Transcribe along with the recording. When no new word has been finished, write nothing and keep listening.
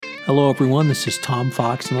Hello, everyone. This is Tom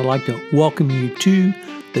Fox, and I'd like to welcome you to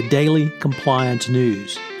the Daily Compliance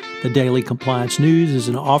News. The Daily Compliance News is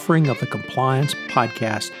an offering of the Compliance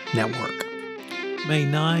Podcast Network. May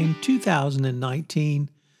 9, 2019,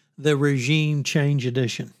 the Regime Change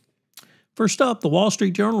Edition. First up, the Wall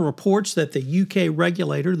Street Journal reports that the UK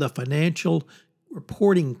regulator, the Financial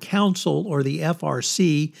Reporting Council, or the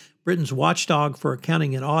FRC, Britain's watchdog for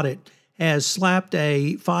accounting and audit, has slapped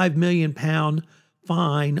a £5 million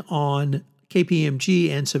fine on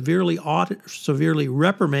KPMG and severely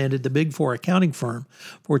reprimanded the Big Four accounting firm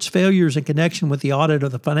for its failures in connection with the audit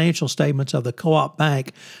of the financial statements of the Co-op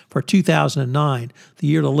Bank for 2009, the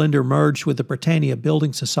year the lender merged with the Britannia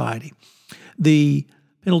Building Society. The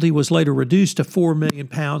penalty was later reduced to £4 million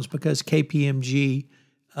because KPMG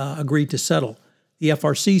agreed to settle. The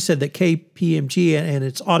FRC said that KPMG and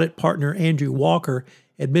its audit partner, Andrew Walker,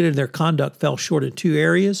 admitted their conduct fell short in two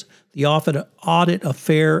areas: the audit of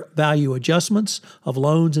fair value adjustments of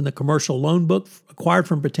loans in the commercial loan book acquired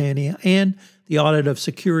from Britannia, and the audit of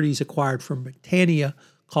securities acquired from Britannia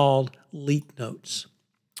called leak notes.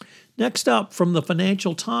 Next up, from the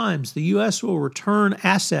Financial Times, the U.S. will return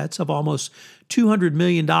assets of almost $200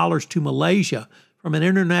 million to Malaysia from an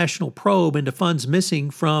international probe into funds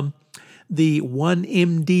missing from the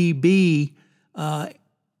 1MDB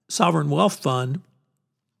sovereign wealth fund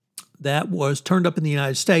that was turned up in the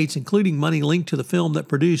United States, including money linked to the film that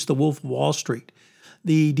produced The Wolf of Wall Street.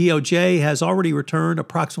 The DOJ has already returned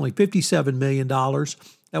approximately $57 million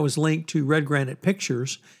that was linked to Red Granite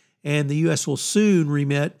Pictures, and the U.S. will soon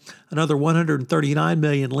remit another $139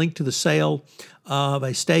 million linked to the sale of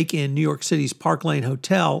a stake in New York City's Park Lane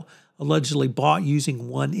Hotel, allegedly bought using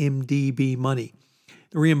 1MDB money.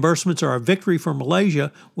 The reimbursements are a victory for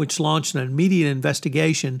Malaysia, which launched an immediate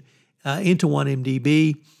investigation into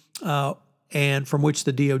 1MDB, and from which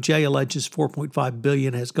the DOJ alleges $4.5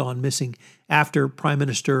 billion has gone missing after Prime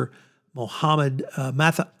Minister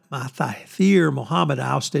Mahathir Mohamad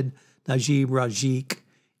ousted Najib Razak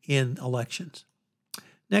in elections.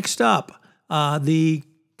 Next up, the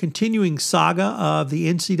continuing saga of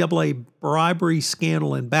the NCAA bribery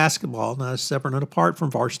scandal in basketball, now separate and apart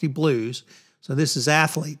from Varsity Blues, so this is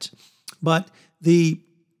athletes. But the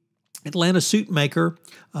Atlanta suit maker,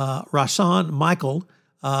 Rahsaan Michael,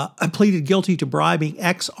 pleaded guilty to bribing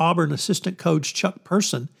ex-Auburn assistant coach Chuck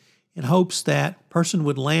Person in hopes that Person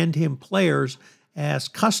would land him players as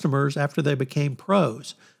customers after they became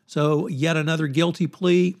pros. So yet another guilty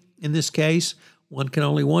plea in this case. One can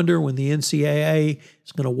only wonder when the NCAA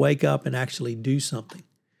is going to wake up and actually do something.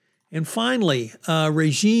 And finally,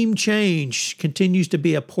 regime change continues to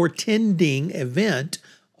be a portending event,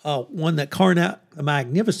 one that Karnak the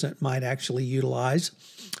Magnificent might actually utilize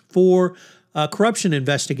for corruption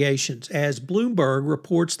investigations, as Bloomberg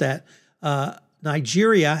reports that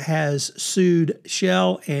Nigeria has sued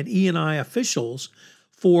Shell and Eni officials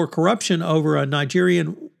for corruption over a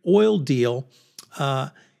Nigerian oil deal,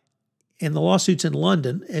 and the lawsuit's in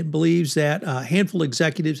London. It believes that a handful of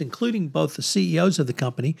executives, including both the CEOs of the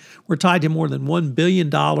company, were tied to more than $1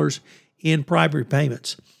 billion in bribery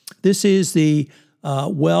payments. This is the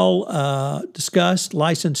well-discussed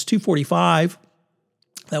License 245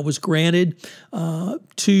 that was granted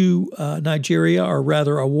to Nigeria, or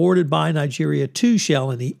rather awarded by Nigeria to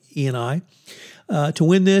Shell and Eni. To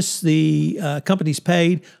win this, the companies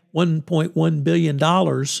paid $1.1 billion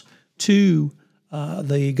to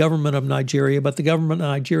the government of Nigeria, but the government of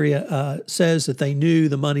Nigeria says that they knew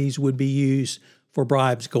the monies would be used for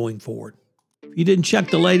bribes going forward. If you didn't check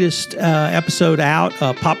the latest episode out,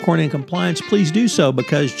 Popcorn and Compliance, please do so,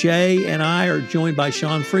 because Jay and I are joined by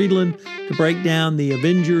Sean Friedland to break down the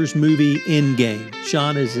Avengers movie Endgame.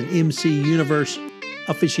 Sean is an MC Universe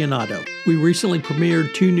aficionado. We recently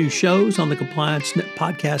premiered 2 new shows on the Compliance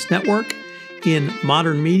Podcast Network in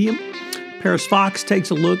modern medium. Paris Fox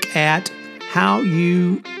takes a look at how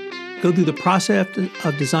you go through the process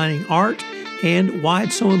of designing art and why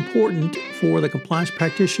it's so important for the compliance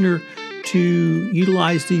practitioner to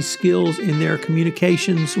utilize these skills in their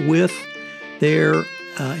communications with their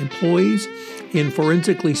employees. In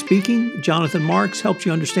Forensically Speaking, Jonathan Marks helps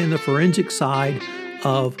you understand the forensic side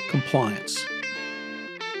of compliance.